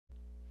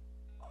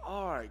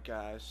Alright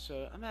guys,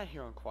 so I'm out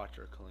here on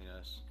Quattro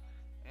Colinas,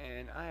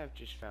 and I have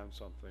just found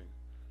something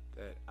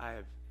that I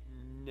have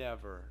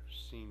never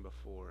seen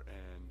before,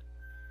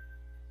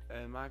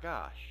 and my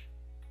gosh,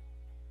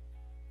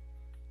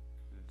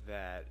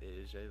 that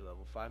is a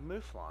level 5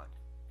 mouflon.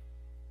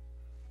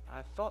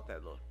 I thought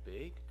that looked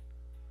big.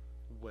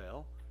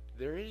 Well,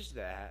 there is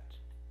that,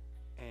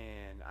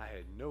 and I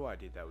had no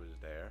idea that was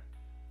there.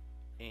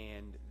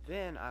 And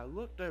then I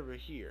looked over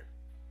here.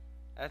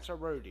 That's a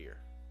roe deer,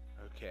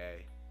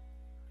 okay?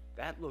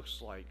 That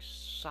looks like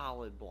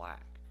solid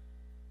black.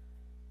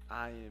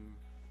 I am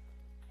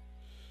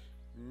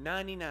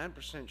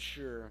 99%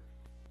 sure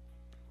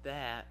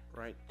that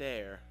right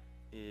there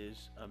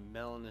is a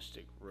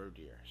melanistic roe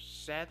deer.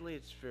 Sadly,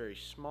 it's very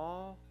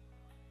small,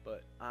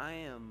 but I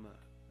am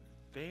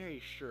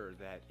very sure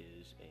that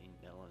is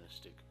a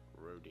melanistic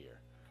roe deer.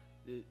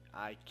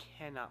 I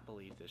cannot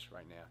believe this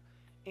right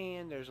now.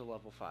 And there's a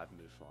level 5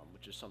 mouflon,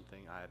 which is something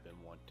I have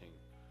been wanting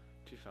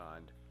to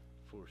find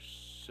for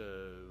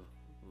so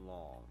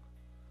long.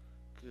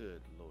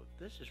 Good lord,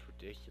 this is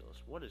ridiculous.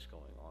 What is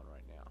going on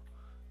right now?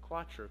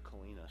 Quattro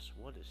Colinas,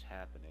 what is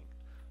happening?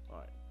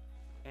 Alright,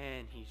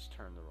 and he's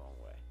turned the wrong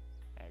way.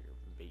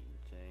 Aggravating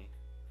thing.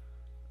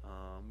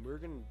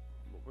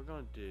 What we're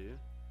gonna do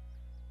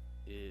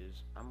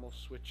is I'm gonna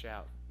switch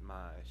out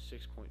my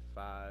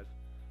 6.5.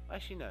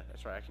 Actually, no,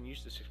 that's right. I can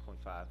use the 6.5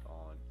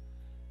 on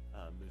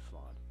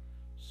mouflon.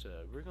 So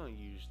we're gonna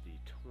use the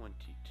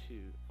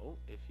 22. Oh,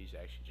 if he's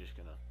actually just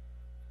gonna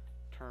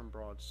turn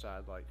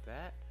broadside like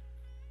that.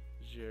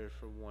 0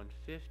 for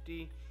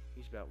 150.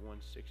 He's about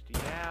 160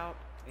 out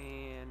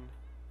and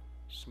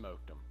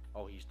smoked him.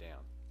 Oh, he's down.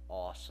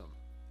 Awesome.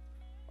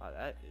 Wow,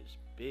 that is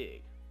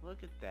big.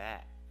 Look at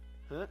that.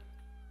 Huh?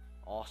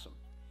 Awesome.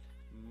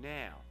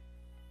 Now,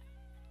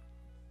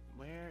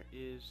 where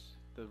is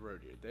the roe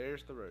deer?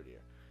 There's the roe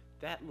deer.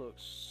 That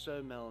looks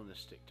so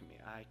melanistic to me.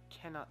 I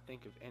cannot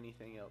think of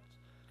anything else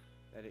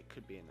that it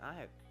could be. And I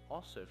had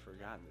also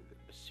forgotten that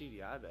the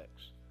Basidi ibex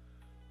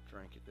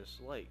drank at this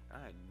lake. I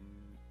had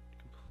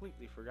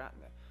completely forgotten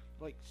that.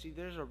 Like, see,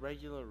 there's a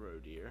regular roe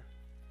deer,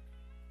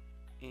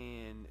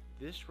 and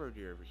this roe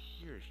deer over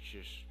here is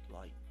just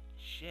like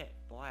jet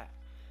black.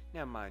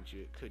 Now, mind you,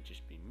 it could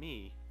just be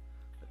me,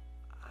 but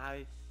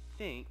I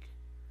think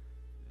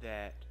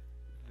that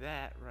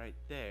that right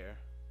there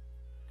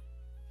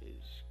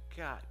is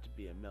got to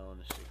be a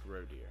melanistic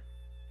roe deer.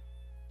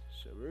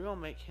 So we're gonna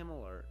make him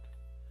alert,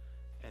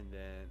 and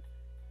then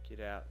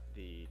get out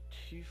the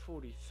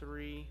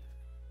 243.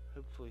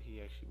 Hopefully he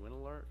actually went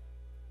alert.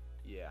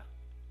 Yeah.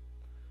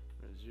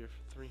 0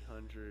 for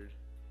 300.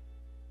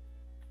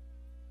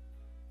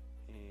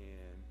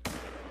 And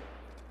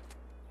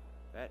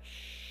that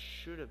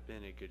should have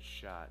been a good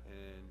shot.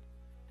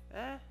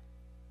 And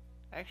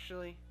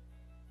actually,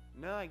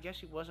 no, I guess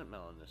he wasn't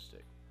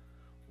melanistic.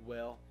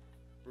 Well,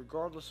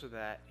 regardless of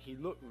that, he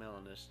looked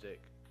melanistic,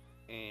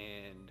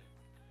 and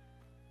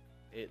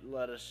it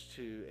led us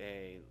to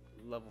a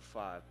level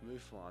 5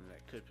 mouflon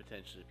that could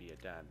potentially be a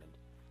diamond.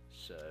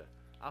 So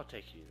I'll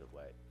take it either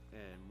way.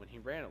 And when he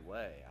ran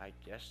away, I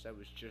guess that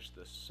was just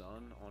the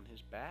sun on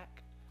his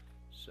back.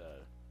 So,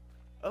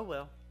 oh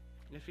well.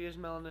 If he is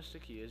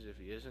melanistic, he is. If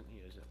he isn't,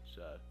 he isn't.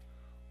 So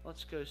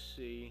let's go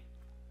see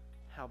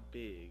how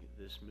big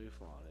this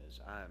mouflon is.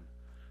 I'm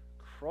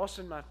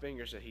crossing my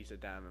fingers that he's a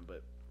diamond,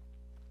 but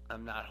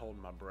I'm not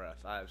holding my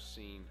breath. I've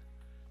seen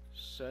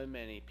so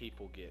many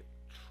people get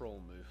troll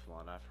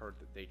mouflon. I've heard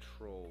that they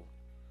troll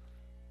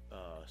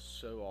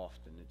so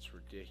often, it's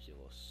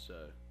ridiculous.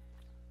 So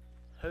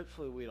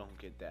hopefully we don't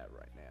get that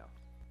right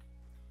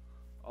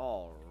now.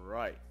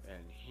 Alright,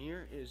 and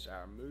here is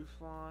our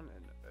mouflon,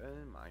 and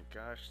oh my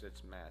gosh,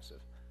 that's massive.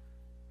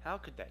 How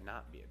could that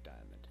not be a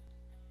diamond?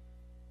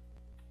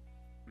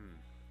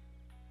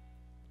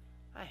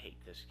 I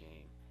hate this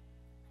game.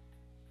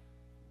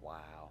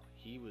 Wow,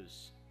 he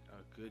was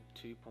a good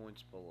 2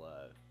 points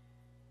below.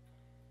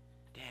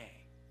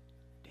 Dang.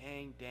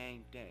 Dang,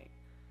 dang, dang.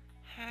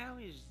 How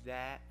is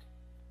that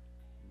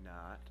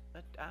not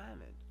a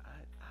diamond?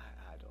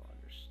 I don't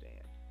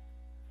understand.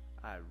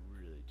 I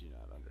really do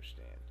not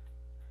understand.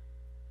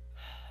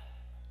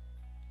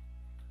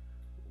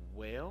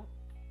 Well,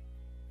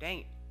 dang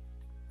it.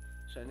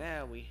 So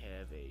now we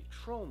have a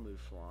troll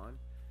mouflon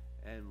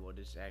and what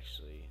is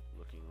actually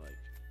looking like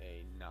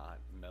a not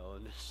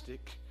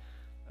melanistic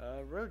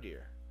roe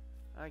deer.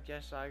 I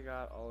guess I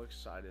got all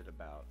excited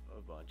about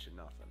a bunch of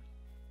nothing.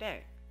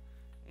 Dang.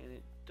 And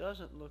it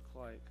doesn't look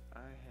like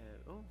I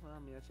have... Oh, well, I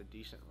mean, that's a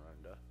decent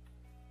Ronda.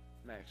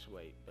 Max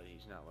weight, but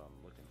he's not what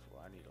I'm looking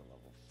for. I need a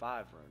level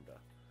 5 Ronda.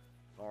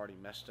 I've already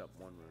messed up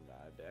one Ronda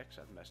ibex.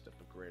 I've messed up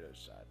a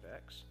Grados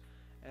ibex.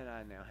 And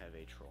I now have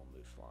a troll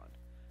mouflon.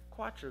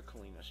 Quattro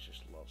Colinas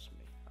just loves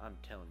me. I'm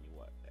telling you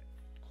what.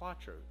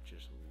 Quattro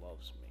just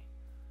loves me.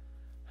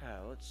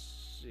 Let's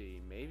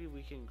see. Maybe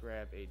we can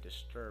grab a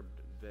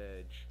disturbed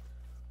veg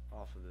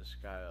off of this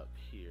guy up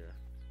here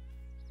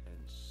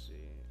and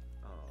see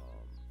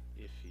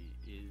if he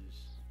is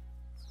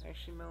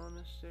actually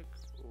melanistic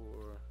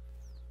or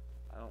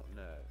I don't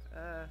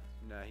know.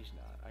 No, he's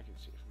not. I can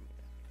see it from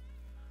here.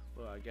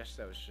 Well, I guess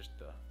that was just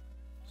the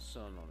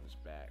sun on his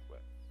back,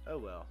 but oh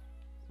well,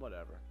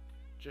 whatever.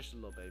 Just a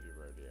little baby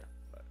roe deer,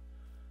 but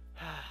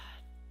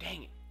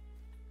dang it.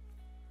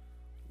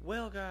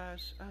 Well,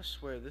 guys, I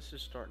swear this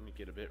is starting to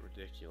get a bit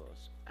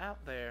ridiculous.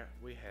 Out there,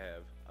 we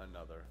have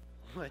another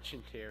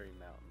legendary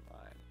mountain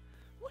lion.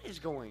 What is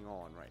going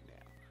on right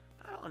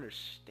now? I don't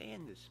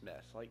understand this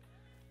mess. Like,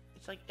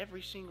 it's like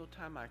every single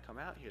time I come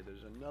out here,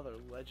 there's another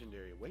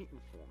legendary waiting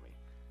for me.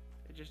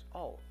 It's just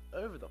all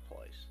over the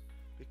place.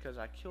 Because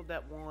I killed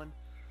that one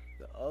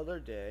the other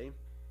day,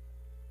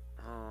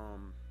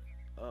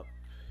 up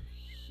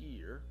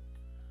here.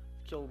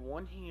 Killed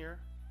one here.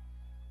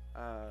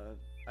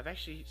 I've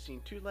actually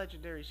seen two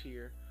legendaries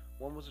here.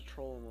 One was a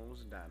troll and one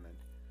was a diamond.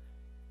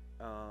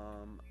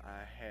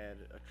 I had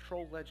a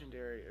troll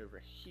legendary over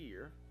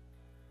here,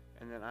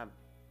 and then I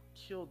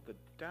killed the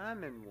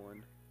diamond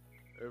one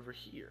over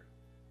here.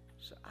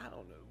 So I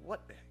don't know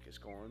what the heck is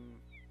going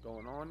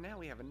on. Now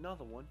we have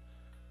another one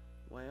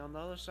way on the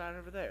other side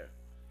over there.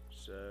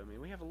 So I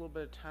mean, we have a little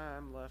bit of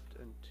time left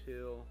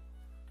until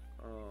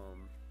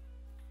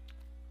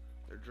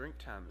their drink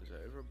time is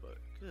over. But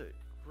good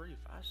grief,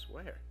 I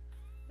swear,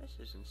 this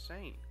is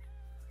insane.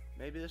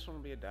 Maybe this one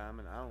will be a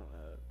diamond. I don't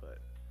know, but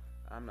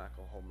I'm not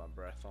gonna hold my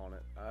breath on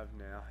it. I've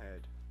now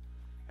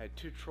had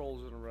two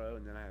trolls in a row,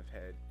 and then I've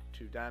had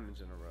two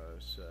diamonds in a row.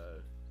 So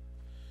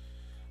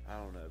I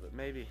don't know, but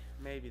maybe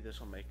this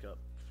will make up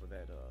for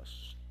that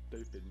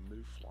stupid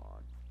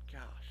mouflon.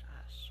 Gosh,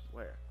 I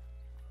swear,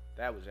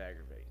 that was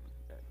aggravating,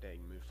 that dang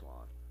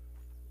mouflon.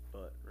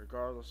 But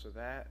regardless of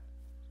that,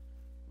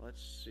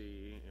 let's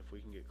see if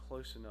we can get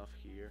close enough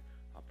here.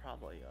 I'll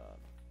probably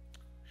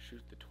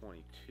shoot the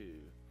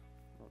 22,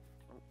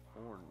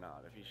 or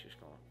not, if he's just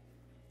gonna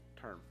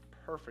turn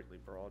perfectly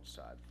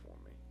broadside for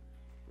me.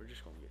 We're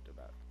just gonna get to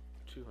about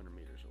 200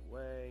 meters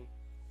away,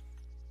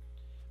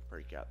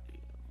 break out the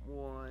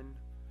M1,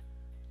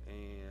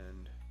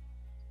 and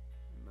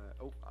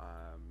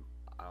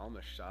I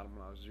almost shot him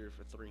when I was 0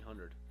 for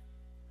 300.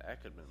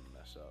 That could have been a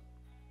mess up.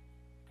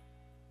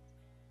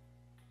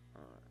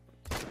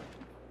 Alright,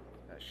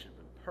 that should have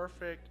been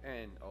perfect,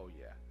 and oh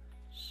yeah,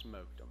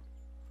 smoked him.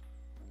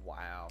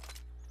 Wow.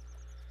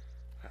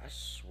 I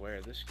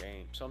swear, this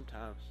game,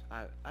 sometimes,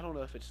 I don't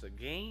know if it's the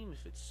game,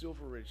 if it's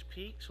Silver Ridge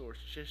Peaks, or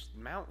it's just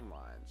mountain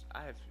lions.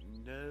 I have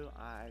no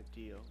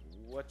idea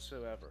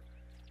whatsoever.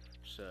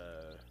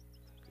 So,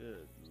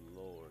 good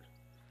lord.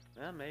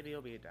 Well, maybe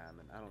it'll be a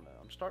diamond. I don't know.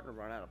 I'm starting to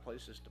run out of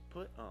places to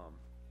put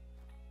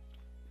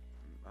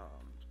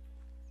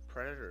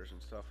predators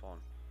and stuff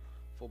on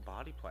full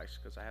body plaques,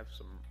 because I have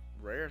some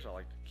rares I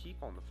like to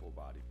keep on the full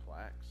body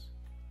plaques.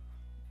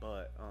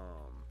 But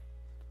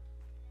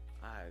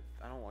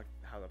I don't like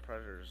how the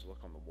predators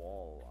look on the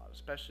wall a lot,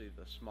 especially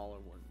the smaller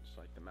ones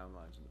like the mountain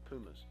lions and the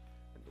pumas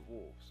and the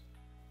wolves.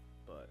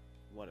 But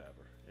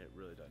whatever, it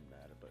really doesn't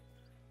matter. But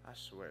I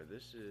swear,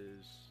 this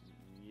is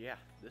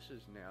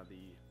now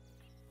the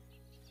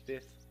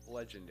 5th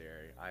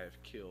legendary I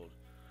have killed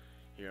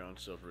here on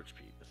Silver Ridge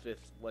Peak. The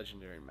 5th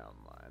legendary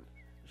mountain lion.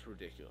 It's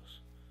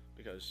ridiculous.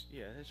 Because,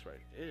 yeah, that's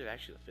right. It is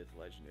actually the 5th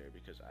legendary,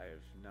 because I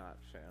have not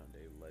found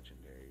a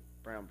legendary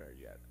brown bear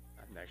yet.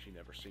 I've actually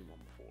never seen one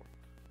before.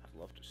 I'd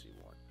love to see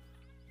one.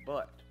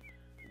 But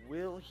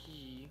will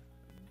he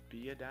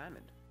be a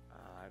diamond?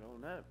 I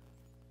don't know.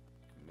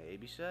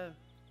 Maybe so.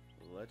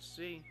 Let's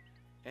see.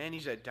 And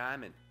he's a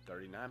diamond,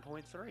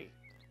 39.3.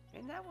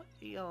 Isn't that what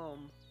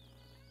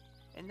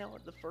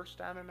the first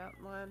diamond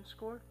mountain lion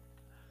scored?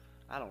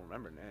 I don't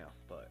remember now,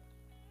 but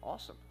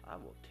awesome. I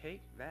will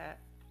take that.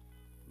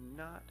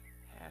 Not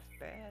half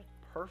bad.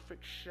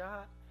 Perfect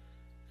shot.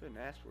 Couldn't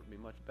ask for it to be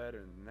much better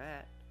than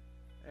that.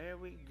 There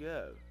we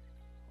go.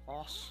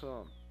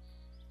 Awesome.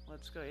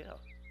 Let's go. Yeah,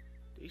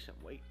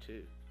 decent weight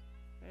too.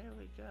 There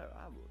we go.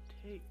 I will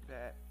take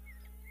that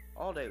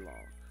all day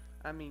long.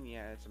 I mean,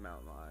 yeah, it's a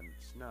mountain lion.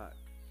 It's not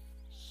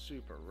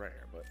super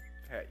rare, but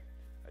hey,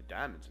 a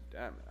diamond's a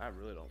diamond. I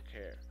really don't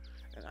care.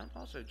 And I'm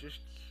also just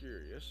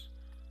curious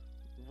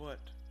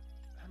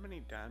how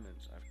many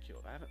diamonds I've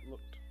killed. I haven't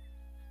looked.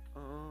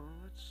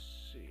 Let's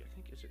see. I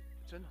think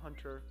it's in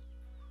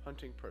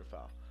hunting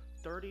profile.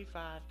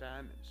 35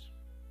 diamonds.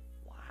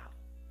 Wow,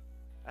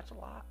 that's a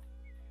lot.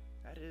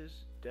 That is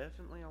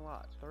definitely a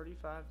lot.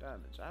 35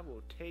 diamonds. I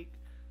will take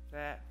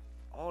that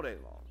all day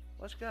long.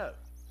 Let's go.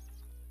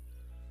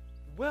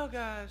 Well,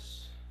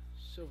 guys,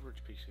 Silver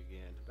Ridge Peaks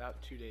again.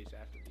 About 2 days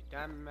after the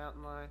Diamond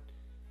Mountain Lion,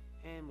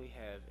 and we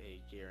have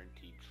a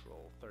guaranteed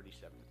troll,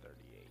 37 to 38.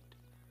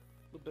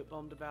 A little bit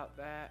bummed about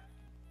that,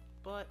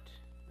 but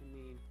I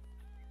mean,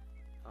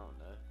 I don't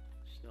know.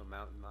 Still a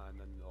mountain lion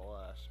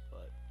nonetheless,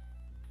 but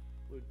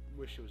would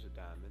wish it was a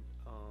diamond.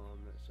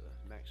 That's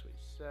a max weight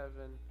 7,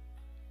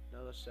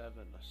 another 7,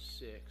 a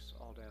 6,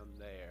 all down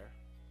there.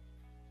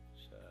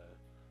 So,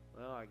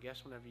 well, I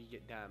guess whenever you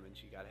get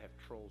diamonds, you gotta have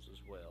trolls as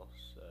well.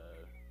 So,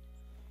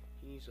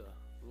 he's a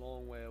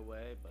long way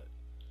away, but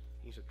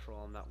he's a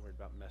troll. I'm not worried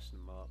about messing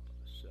him up.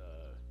 So,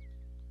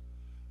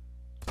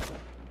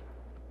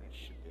 that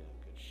should be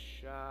a good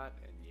shot.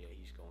 And yeah,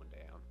 he's going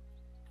down.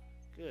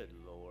 Good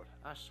lord,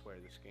 I swear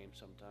this game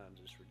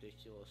sometimes is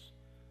ridiculous.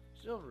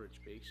 Silver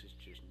Ridge Peaks is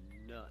just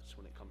nuts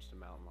when it comes to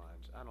mountain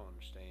lions. I don't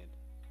understand.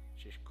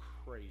 It's just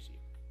crazy.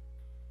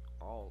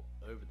 All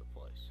over the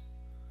place.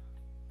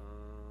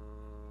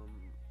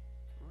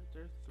 Weren't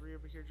there 3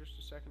 over here just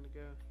a second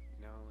ago?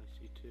 Now I only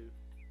see 2.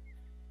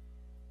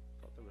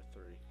 Thought there were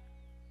 3.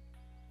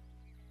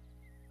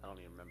 I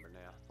don't even remember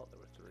now. I thought there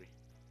were 3.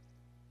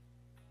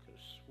 Could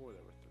have swore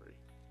there were 3.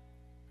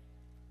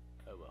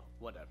 Oh well,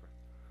 whatever.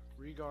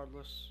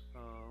 Regardless,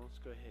 let's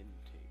go ahead and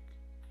take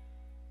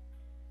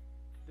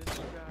this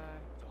guy.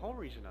 The whole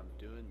reason I'm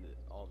doing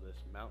all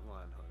this mountain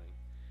lion hunting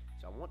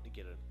is I want to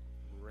get a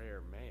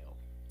rare male.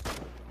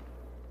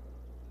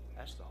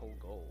 That's the whole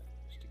goal,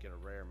 is to get a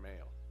rare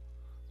male.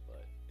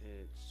 But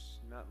it's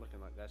not looking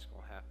like that's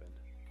going to happen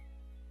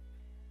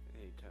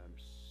anytime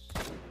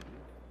soon.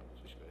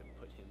 Just go ahead and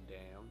put him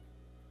down.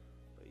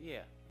 But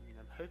yeah, I mean,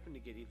 I'm hoping to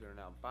get either an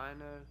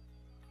albino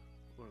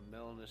or a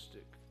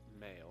melanistic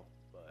male,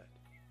 but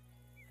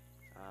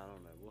I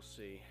don't know. We'll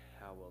see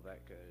how well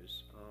that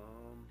goes.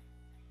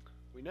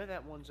 We know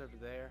that one's over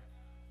there.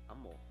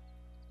 I'm going to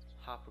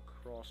hop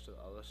across to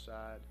the other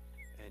side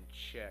and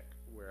check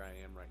where I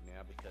am right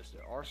now, because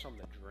there are some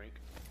that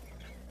drink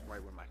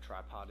right where my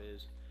tripod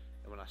is,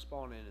 and when I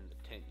spawn in the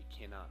tent you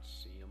cannot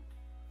see them.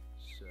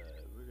 So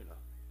we're gonna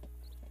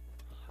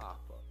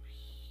hop up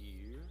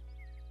here.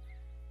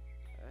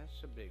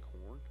 That's a big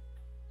horn.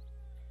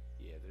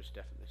 Yeah, there's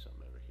definitely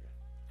something over here.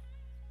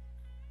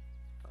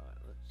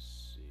 Alright, let's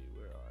see,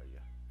 where are you?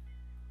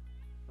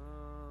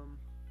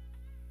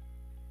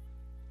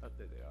 Up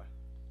there they are.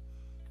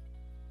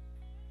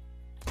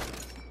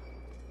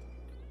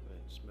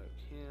 Smoke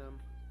him,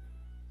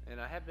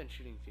 and I have been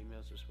shooting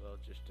females as well,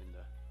 just in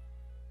the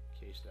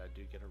case that I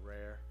do get a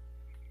rare.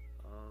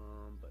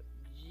 But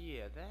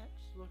yeah,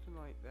 that's looking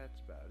like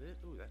that's about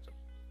it. Ooh, that's a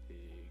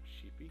big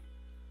sheepy,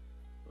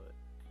 but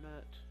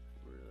not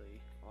really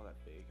all that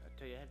big. I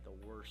tell you, I had the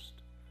worst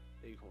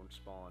bighorn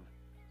spawn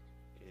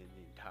in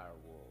the entire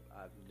world.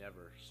 I've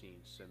never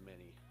seen so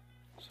many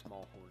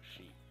small horn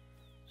sheep.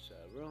 So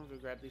we're gonna go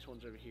grab these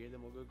ones over here,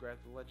 then we'll go grab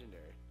the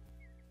legendary.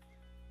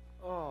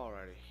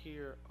 Alrighty,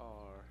 here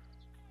are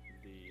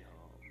the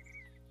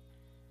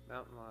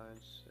mountain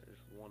lions.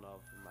 There's one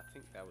of them. I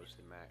think that was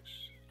the max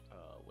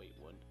weight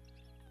one.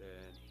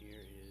 Then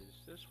here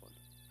is this one.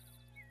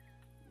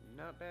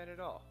 Not bad at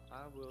all.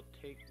 I will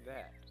take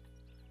that.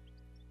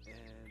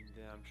 And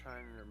I'm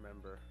trying to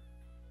remember.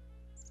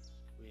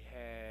 We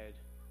had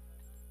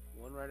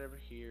one right over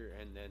here,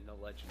 and then the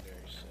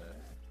legendary. So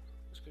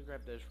let's go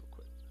grab those real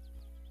quick.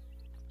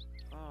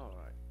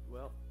 Alright,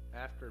 well,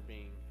 after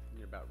being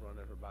you're about run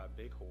over by a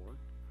bighorn,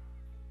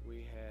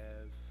 we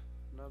have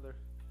another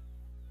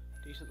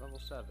decent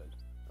level 7.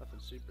 Nothing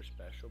super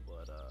special,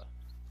 but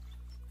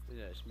who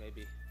knows,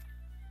 maybe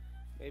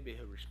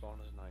he'll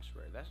respawn as a nice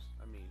rare. That's,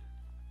 I mean,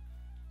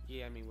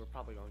 yeah, I mean, we're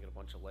probably gonna get a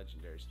bunch of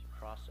legendaries in the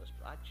process,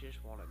 but I just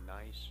want a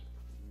nice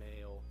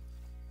male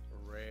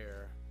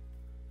rare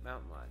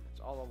mountain lion.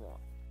 That's all I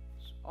want.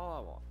 That's all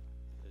I want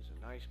is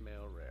a nice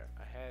male rare.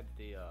 I had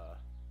the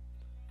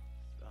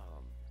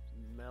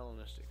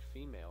melanistic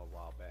female a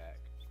while back,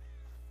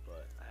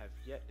 but I have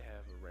yet to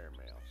have a rare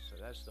male, so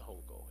that's the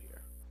whole goal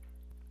here.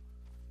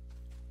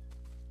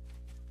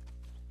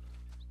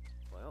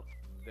 Well,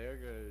 there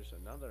goes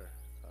another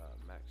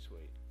max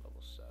weight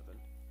level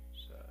 7,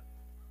 so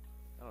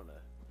I don't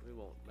know, we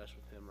won't mess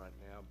with him right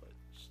now, but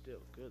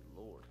still, good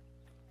lord,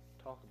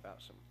 talk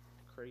about some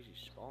crazy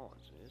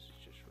spawns. I mean, this is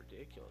just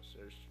ridiculous.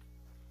 There's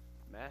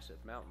massive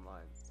mountain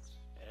lions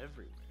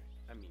everywhere.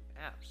 I mean,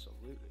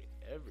 absolutely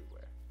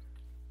everywhere.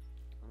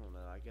 I don't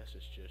know, I guess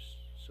it's just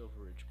Silver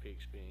Ridge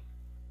Peaks being,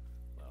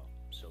 well,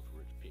 Silver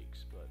Ridge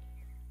Peaks, but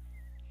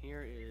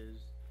here is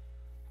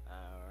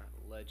our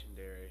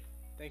legendary.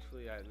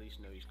 Thankfully, I at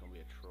least know he's going to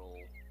be a troll,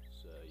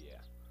 so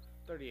yeah,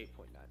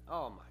 38.9.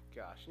 Oh my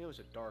gosh, and it was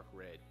a dark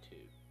red,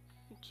 too.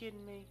 You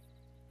kidding me?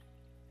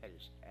 That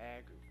is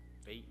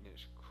aggravating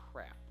as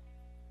crap.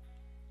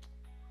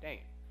 Dang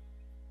it.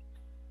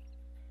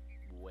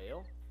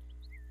 Well,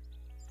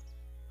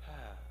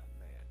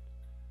 man.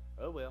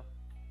 Oh well.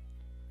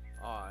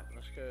 Alright,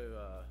 let's go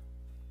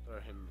throw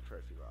him in the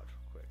trophy lodge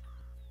real quick.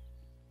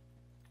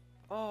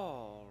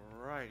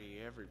 Alrighty,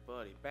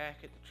 everybody.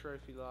 Back at the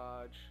trophy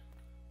lodge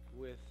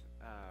with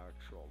our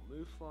troll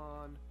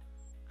mouflon,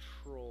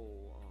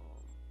 troll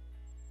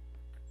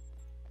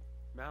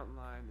mountain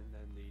lion, and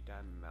then the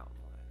diamond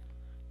mountain lion.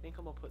 I think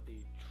I'm going to put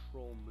the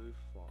troll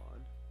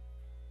mouflon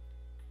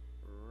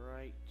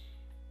right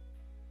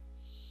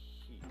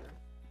here.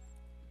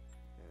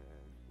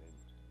 And then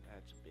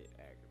that's a bit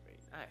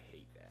aggravating. I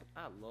hate that.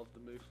 I love the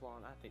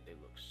mouflon. I think they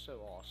look so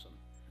awesome.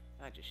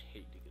 I just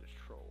hate to get a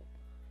troll.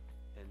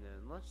 And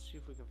then let's see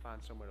if we can find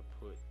somewhere to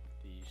put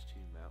these 2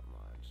 mountain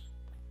lions.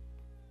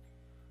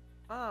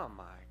 Oh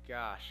my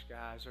gosh,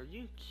 guys, are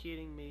you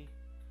kidding me?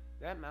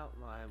 That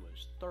mountain lion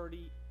was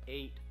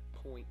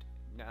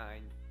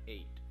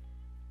 38.98.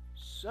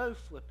 So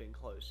flipping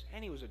close,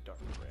 and he was a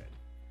dark red.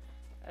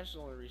 That's the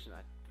only reason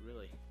I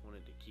really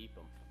wanted to keep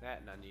him.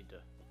 That, and I need to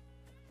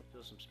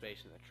fill some space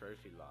in the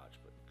trophy lodge,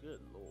 but good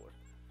lord.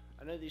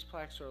 I know these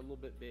plaques are a little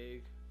bit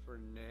big for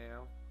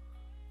now,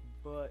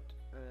 but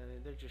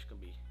they're just going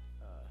to be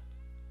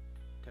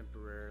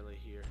temporarily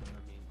here.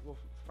 I mean, we'll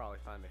probably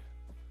find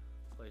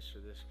a place for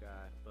this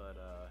guy, but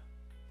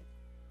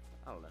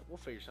I don't know. We'll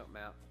figure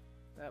something out.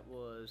 That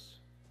was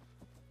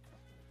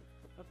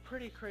a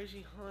pretty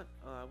crazy hunt.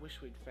 I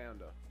wish we'd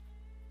found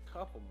a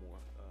couple more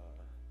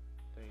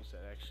things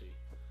that actually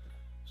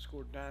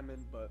scored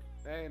diamond, but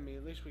hey, I mean,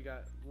 at least we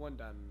got one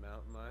diamond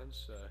mountain lion,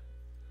 so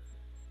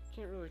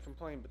can't really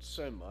complain but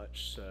so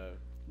much. So,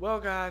 well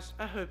guys,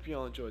 I hope you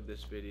all enjoyed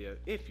this video.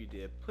 If you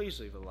did, please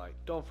leave a like,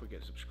 don't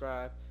forget to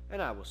subscribe,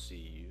 and I will see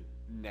you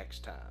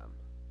next time.